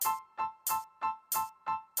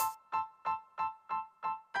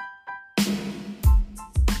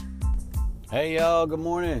Hey y'all, good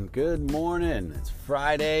morning. Good morning. It's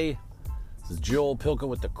Friday. This is Joel Pilka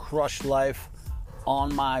with the Crush Life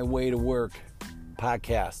on my way to work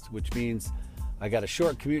podcast, which means I got a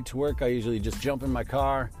short commute to work. I usually just jump in my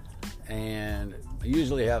car and I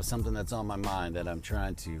usually have something that's on my mind that I'm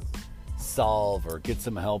trying to solve or get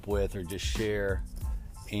some help with or just share.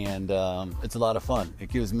 And it's a lot of fun. It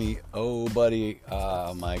gives me, oh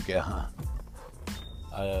my God.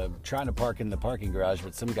 Trying to park in the parking garage,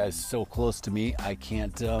 but some guy's so close to me I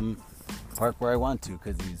can't park where I want to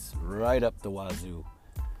because he's right up the wazoo.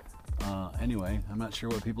 Anyway, I'm not sure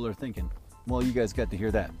what people are thinking. Well, you guys got to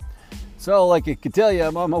hear that. So, like I could tell you,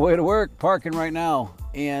 I'm on my way to work, parking right now,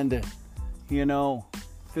 and you know,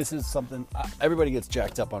 this is something. Everybody gets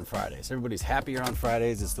jacked up on Fridays. Everybody's happier on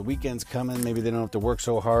Fridays. It's the weekend's coming. Maybe they don't have to work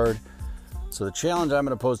so hard. So the challenge I'm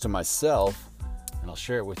going to pose to myself, and I'll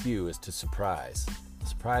share it with you, is to surprise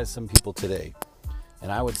some people today.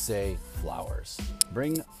 And I would say flowers.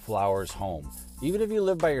 Bring flowers home. Even if you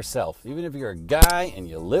live by yourself, even if you're a guy and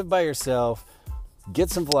you live by yourself,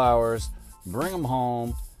 get some flowers, bring them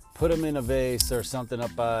home, put them in a vase or something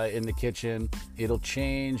up in the kitchen. It'll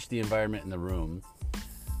change the environment in the room.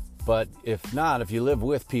 But if not, if you live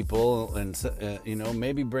with people and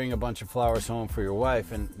maybe bring a bunch of flowers home for your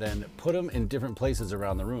wife and then put them in different places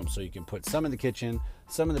around the room. So you can put some in the kitchen,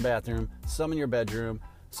 some in the bathroom, some in your bedroom,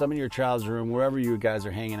 some in your child's room, wherever you guys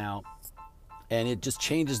are hanging out. And it just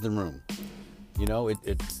changes the room. You know,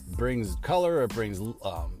 it brings color, it brings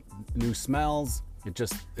new smells.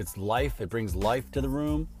 It's life. It brings life to the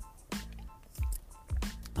room.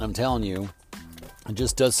 And I'm telling you, it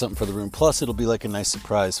just does something for the room. Plus, it'll be like a nice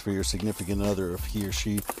surprise for your significant other if he or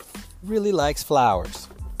she really likes flowers.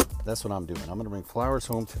 That's what I'm doing. I'm going to bring flowers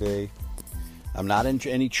home today. I'm not in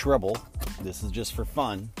any trouble. This is just for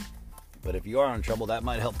fun. But if you are in trouble, that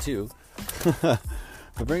might help too. But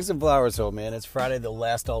bring some flowers home, man. It's Friday. They'll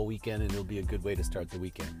last all weekend, and it'll be a good way to start the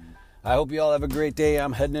weekend. I hope you all have a great day.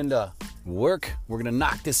 I'm heading into work. We're going to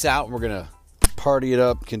knock this out. We're going to party it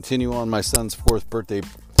up, continue on my son's 4th birthday.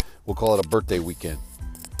 We'll call it a birthday weekend.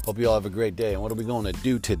 Hope you all have a great day. And what are we going to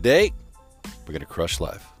do today? We're going to crush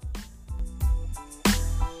life.